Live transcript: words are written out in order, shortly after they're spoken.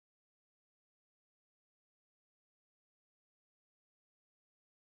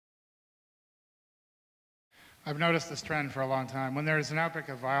I've noticed this trend for a long time. When there's an outbreak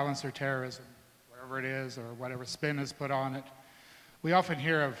of violence or terrorism, wherever it is, or whatever spin is put on it, we often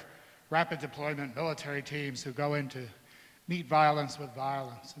hear of rapid deployment military teams who go in to meet violence with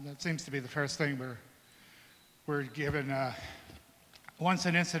violence. And that seems to be the first thing we're given. Once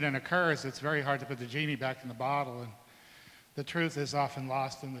an incident occurs, it's very hard to put the genie back in the bottle, and the truth is often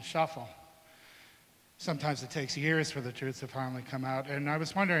lost in the shuffle. Sometimes it takes years for the truth to finally come out. And I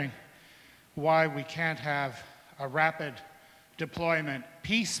was wondering why we can't have a rapid deployment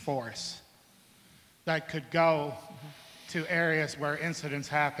peace force that could go to areas where incidents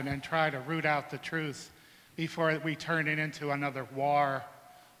happen and try to root out the truth before we turn it into another war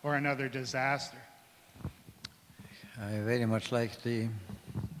or another disaster. I very much like the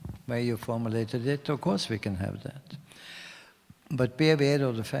way you formulated it. Of course we can have that. But be aware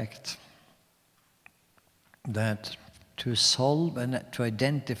of the fact that to solve and to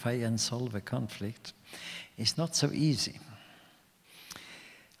identify and solve a conflict is not so easy.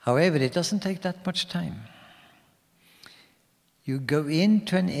 However, it doesn't take that much time. You go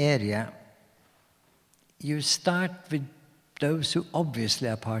into an area, you start with those who obviously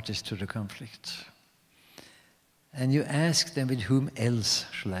are parties to the conflict. And you ask them, with whom else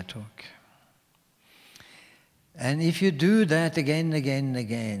shall I talk? And if you do that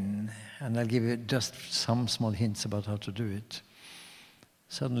again, and I'll give you just some small hints about how to do it,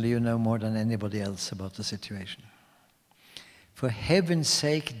 suddenly you know more than anybody else about the situation. For heaven's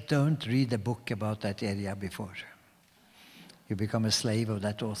sake, don't read a book about that area before. You become a slave of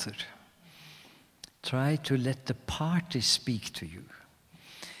that author. Try to let the party speak to you.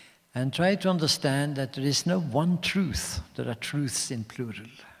 And try to understand that there is no one truth. There are truths in plural.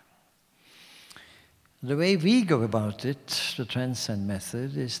 The way we go about it, the Transcend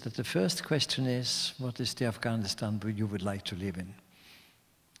method, is that the first question is, what is the Afghanistan you would like to live in?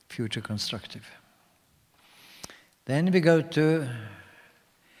 Future constructive. Then we go to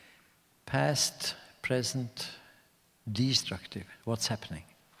past, present, destructive. What's happening?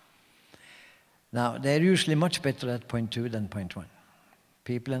 Now, they're usually much better at point 2 than point 1.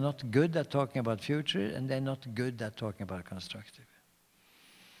 People are not good at talking about future, and they're not good at talking about constructive.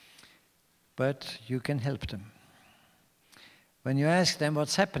 But you can help them. When you ask them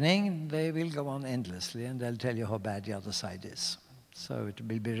what's happening, they will go on endlessly, and they'll tell you how bad the other side is. So it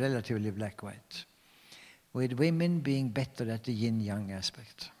will be relatively black-white, with women being better at the yin-yang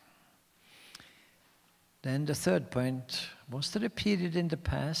aspect. Then the third point, was there a period in the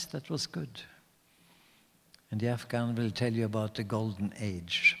past that was good? And the Afghan will tell you about the golden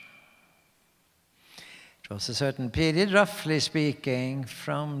age. It was a certain period, roughly speaking,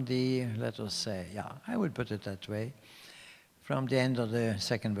 from the, let us say, yeah, I would put it that way, from the end of the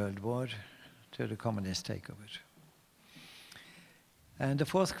Second World War to the communist takeover. And the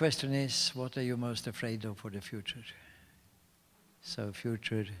fourth question is, what are you most afraid of for the future? So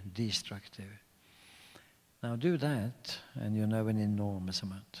future destructive. Now do that, and you know an enormous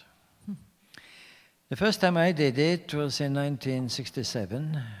amount. The first time I did it was in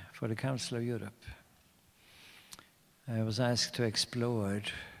 1967 for the Council of Europe. I was asked to explore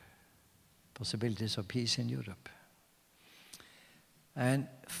possibilities of peace in Europe. And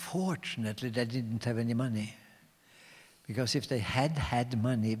fortunately, they didn't have any money. Because if they had had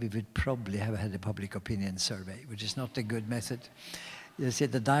money, we would probably have had a public opinion survey, which is not a good method. You see,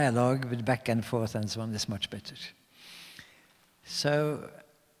 the dialogue with back and forth and so on is much better. So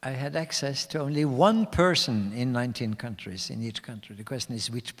I had access to only one person in 19 countries, in each country. The question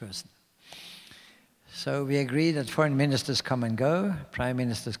is, which person? So we agreed that foreign ministers come and go, prime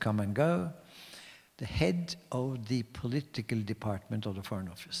ministers come and go, the head of the political department of the Foreign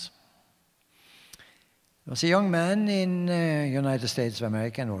Office. There was a young man in the United States of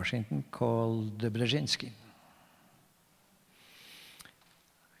America, in Washington, called Brzezinski.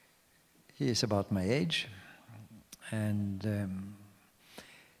 He is about my age, and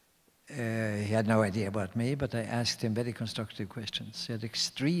he had no idea about me, but I asked him very constructive questions. He had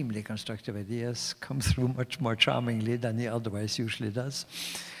extremely constructive ideas, come through much more charmingly than he otherwise usually does.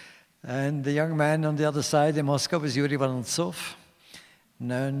 And the young man on the other side in Moscow was Yuri Vorontsov,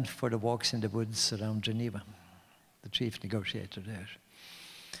 known for the walks in the woods around Geneva, the chief negotiator there.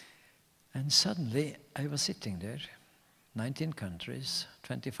 And suddenly I was sitting there, 19 countries,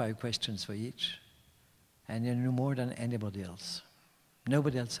 25 questions for each, and you knew more than anybody else.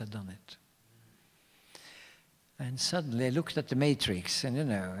 Nobody else had done it. And suddenly I looked at the matrix, and you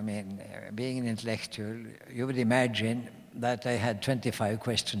know, I mean, being an intellectual, you would imagine that I had 25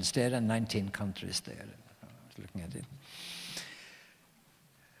 questions there and 19 countries there. I was looking at it.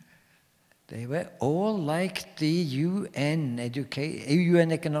 They were all like the UN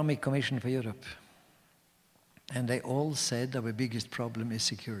Economic Commission for Europe. And they all said our biggest problem is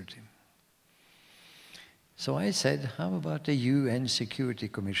security. So I said, how about the UN Security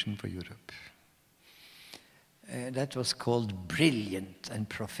Commission for Europe? That was called brilliant and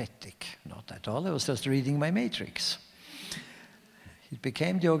prophetic. Not at all, I was just reading my matrix. It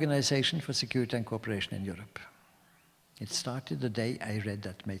became the Organization for Security and Cooperation in Europe. It started the day I read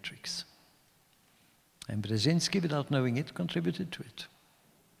that matrix. And Brzezinski, without knowing it, contributed to it.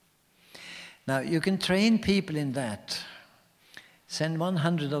 Now, you can train people in that. Send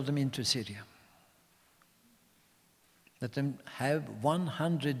 100 of them into Syria. Let them have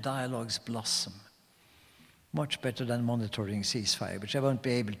 100 dialogues blossom. Much better than monitoring ceasefire, which I won't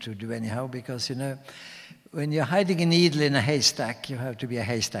be able to do anyhow, because, you know, when you're hiding a needle in a haystack, you have to be a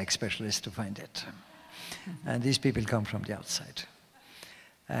haystack specialist to find it. And these people come from the outside.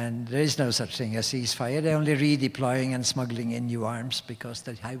 And there is no such thing as ceasefire. They're only redeploying and smuggling in new arms because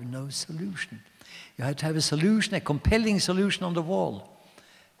they have no solution. You have to have a solution, a compelling solution on the wall.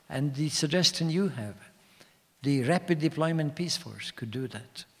 And the suggestion you have, the rapid deployment peace force could do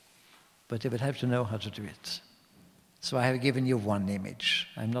that. But they would have to know how to do it. So I have given you one image.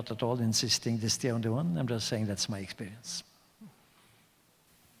 I'm not at all insisting this is the only one. I'm just saying that's my experience.